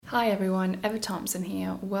Hi everyone, Eva Thompson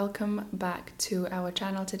here. Welcome back to our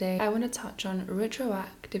channel today. I want to touch on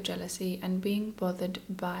retroactive jealousy and being bothered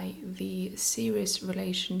by the serious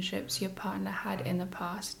relationships your partner had in the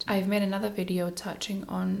past. I've made another video touching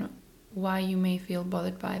on why you may feel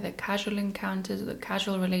bothered by the casual encounters, the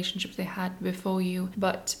casual relationships they had before you.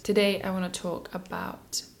 But today I want to talk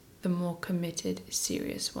about the more committed,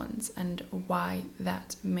 serious ones and why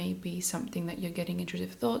that may be something that you're getting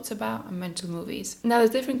intrusive thoughts about and mental movies. Now,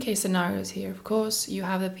 there's different case scenarios here. Of course, you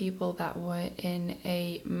have the people that were in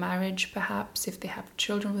a marriage, perhaps if they have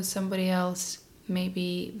children with somebody else.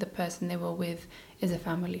 Maybe the person they were with is a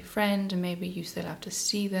family friend, and maybe you still have to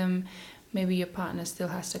see them. Maybe your partner still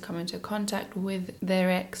has to come into contact with their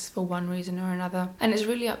ex for one reason or another. And it's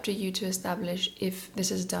really up to you to establish if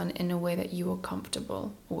this is done in a way that you are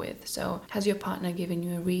comfortable with. So has your partner given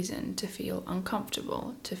you a reason to feel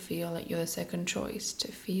uncomfortable, to feel like you're the second choice, to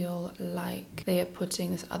feel like they are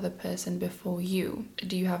putting this other person before you?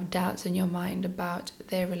 Do you have doubts in your mind about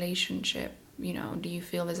their relationship? You know, do you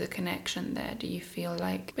feel there's a connection there? Do you feel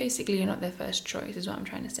like basically you're not their first choice is what I'm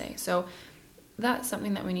trying to say. So that's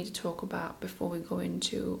something that we need to talk about before we go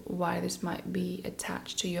into why this might be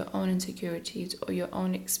attached to your own insecurities or your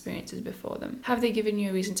own experiences before them. Have they given you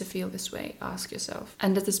a reason to feel this way? Ask yourself.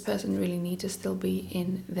 And does this person really need to still be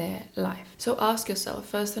in their life? So ask yourself,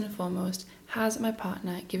 first and foremost, has my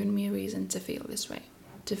partner given me a reason to feel this way?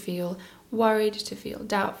 To feel worried, to feel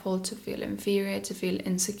doubtful, to feel inferior, to feel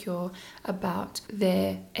insecure about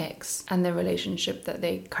their ex and the relationship that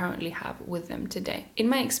they currently have with them today. In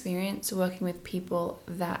my experience working with people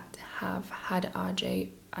that have had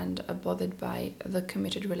RJ and are bothered by the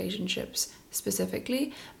committed relationships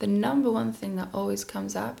specifically, the number one thing that always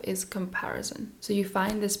comes up is comparison. So you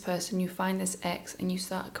find this person, you find this ex, and you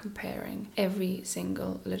start comparing every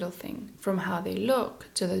single little thing, from how they look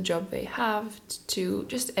to the job they have to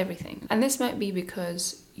just everything. And this might be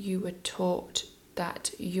because you were taught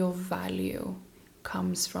that your value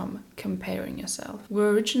comes from comparing yourself.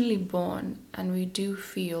 We're originally born and we do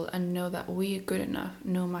feel and know that we are good enough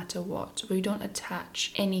no matter what. We don't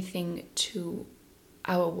attach anything to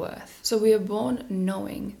our worth. So we are born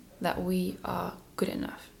knowing that we are good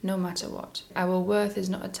enough no matter what. Our worth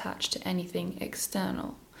is not attached to anything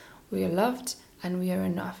external. We are loved and we are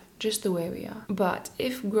enough just the way we are. But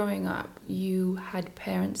if growing up you had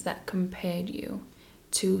parents that compared you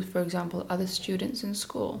to, for example, other students in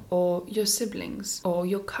school, or your siblings, or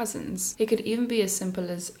your cousins. It could even be as simple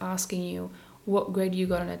as asking you what grade you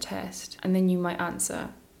got on a test, and then you might answer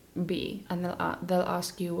B, and they'll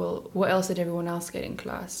ask you, well, what else did everyone else get in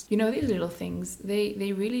class? You know, these little things,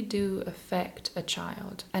 they really do affect a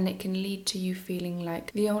child, and it can lead to you feeling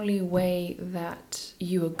like the only way that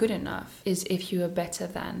you are good enough is if you are better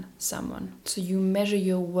than someone. So you measure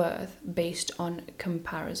your worth based on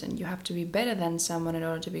comparison. You have to be better than someone in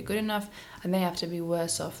order to be good enough, and they have to be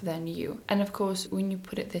worse off than you. And of course, when you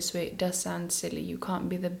put it this way, it does sound silly. You can't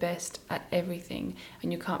be the best at everything,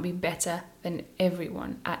 and you can't be better than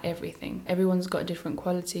everyone at everything. Everyone's got different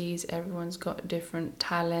qualities, everyone's got different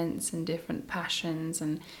talents and different passions,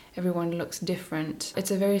 and everyone looks different. It's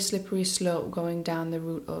a very slippery slope going down the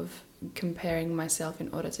route of comparing myself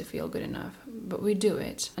in order to feel good enough. But we do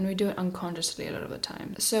it, and we do it unconsciously a lot of the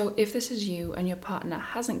time. So if this is you and your partner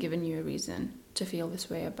hasn't given you a reason to feel this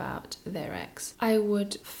way about their ex, I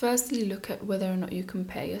would firstly look at whether or not you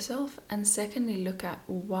compare yourself, and secondly look at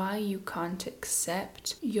why you can't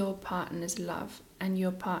accept your partner's love and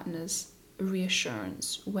your partner's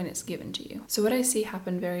reassurance when it's given to you. So what I see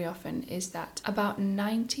happen very often is that about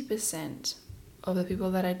 90% of the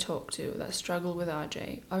people that I talk to that struggle with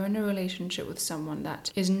RJ are in a relationship with someone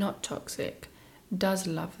that is not toxic, does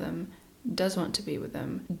love them, does want to be with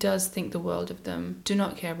them, does think the world of them, do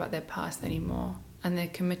not care about their past anymore, and they're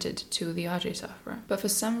committed to the RJ sufferer. But for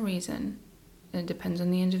some reason, and it depends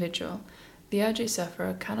on the individual, the RJ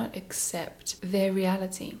sufferer cannot accept their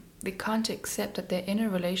reality. They can't accept that they're in a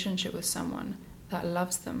relationship with someone that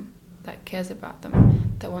loves them, that cares about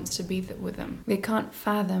them, that wants to be with them. They can't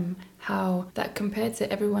fathom how that compared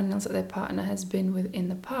to everyone else that their partner has been with in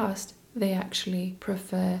the past, they actually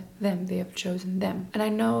prefer them, they have chosen them. And I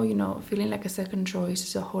know, feeling like a second choice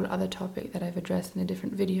is a whole other topic that I've addressed in a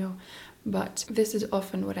different video, but this is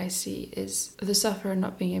often what I see is the sufferer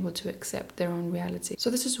not being able to accept their own reality.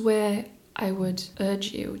 So this is where I would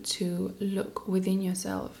urge you to look within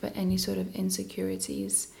yourself for any sort of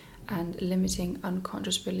insecurities and limiting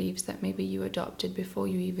unconscious beliefs that maybe you adopted before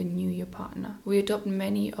you even knew your partner. We adopt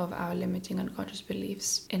many of our limiting unconscious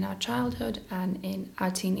beliefs in our childhood and in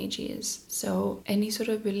our teenage years. So any sort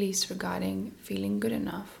of beliefs regarding feeling good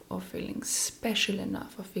enough, or feeling special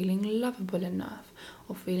enough, or feeling lovable enough,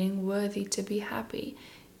 or feeling worthy to be happy,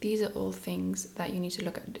 these are all things that you need to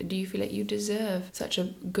look at. Do you feel like you deserve such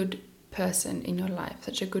a good person in your life,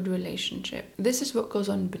 such a good relationship? This is what goes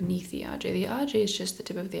on beneath the RJ. The RJ is just the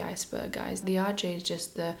tip of the iceberg, guys. The RJ is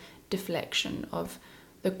just the deflection of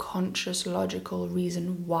the conscious, logical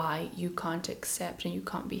reason why you can't accept and you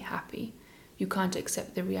can't be happy. You can't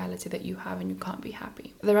accept the reality that you have and you can't be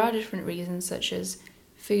happy. There are different reasons, such as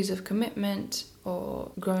fears of commitment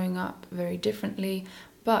or growing up very differently.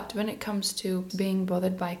 But when it comes to being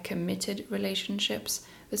bothered by committed relationships,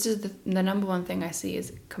 this is the number one thing I see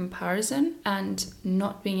is comparison and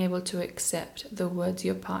not being able to accept the words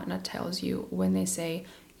your partner tells you when they say,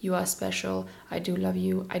 you are special, I do love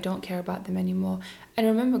you, I don't care about them anymore. And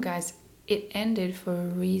remember, guys, it ended for a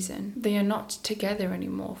reason. They are not together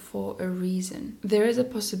anymore for a reason. There is a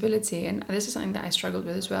possibility, and this is something that I struggled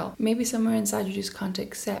with as well. Maybe somewhere inside you just can't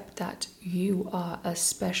accept that you are as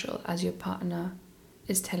special as your partner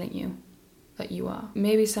is telling you that you are.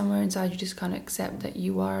 Maybe somewhere inside you just can't accept that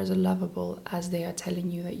you are as lovable as they are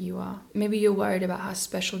telling you that you are. Maybe you're worried about how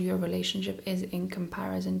special your relationship is in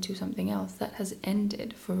comparison to something else that has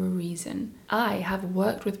ended for a reason. I have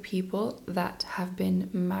worked with people that have been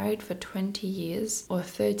married for 20 years or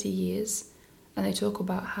 30 years, and they talk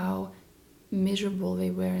about how miserable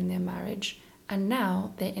they were in their marriage. And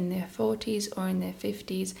now they're in their 40s or in their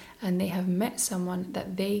 50s and they have met someone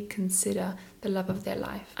that they consider the love of their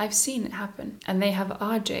life. I've seen it happen. And they have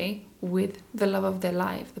RJ with the love of their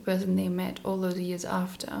life, the person they met all those years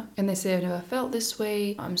after. And they say, I've never felt this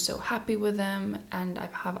way. I'm so happy with them. And I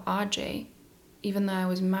have RJ, even though I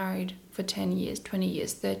was married for 10 years, 20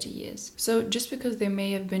 years, 30 years. So just because they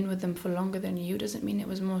may have been with them for longer than you doesn't mean it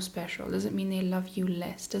was more special. Doesn't mean they love you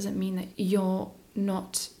less. Doesn't mean that you're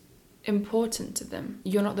not important to them.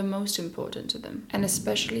 You're not the most important to them. And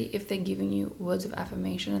especially if they're giving you words of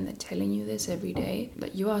affirmation and they're telling you this every day,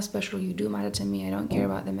 that you are special, you do matter to me, I don't care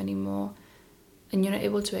about them anymore, and you're not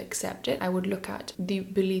able to accept it, I would look at the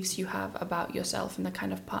beliefs you have about yourself and the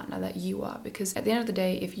kind of partner that you are. Because at the end of the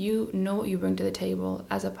day, if you know what you bring to the table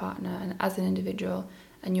as a partner and as an individual,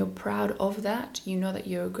 and you're proud of that, you know that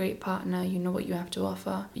you're a great partner, you know what you have to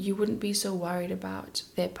offer, you wouldn't be so worried about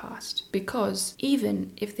their past. Because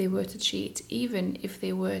even if they were to cheat, even if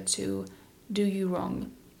they were to do you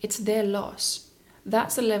wrong, it's their loss.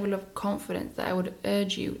 That's the level of confidence that I would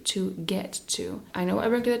urge you to get to. I know what I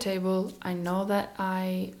bring to the table, I know that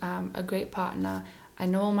I am a great partner, I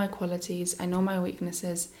know all my qualities, I know my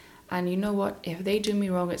weaknesses, and you know what? If they do me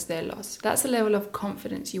wrong, it's their loss. That's the level of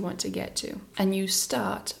confidence you want to get to. And you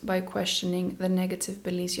start by questioning the negative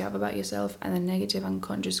beliefs you have about yourself and the negative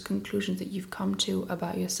unconscious conclusions that you've come to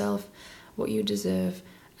about yourself, what you deserve,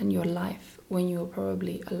 and your life when you were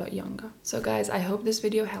probably a lot younger. So guys, I hope this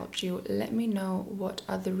video helped you. Let me know what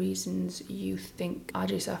other reasons you think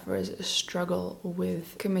RJ sufferers struggle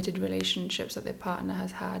with committed relationships that their partner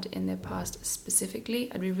has had in their past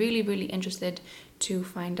specifically. I'd be really, really interested to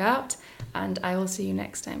find out, and I will see you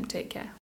next time. Take care.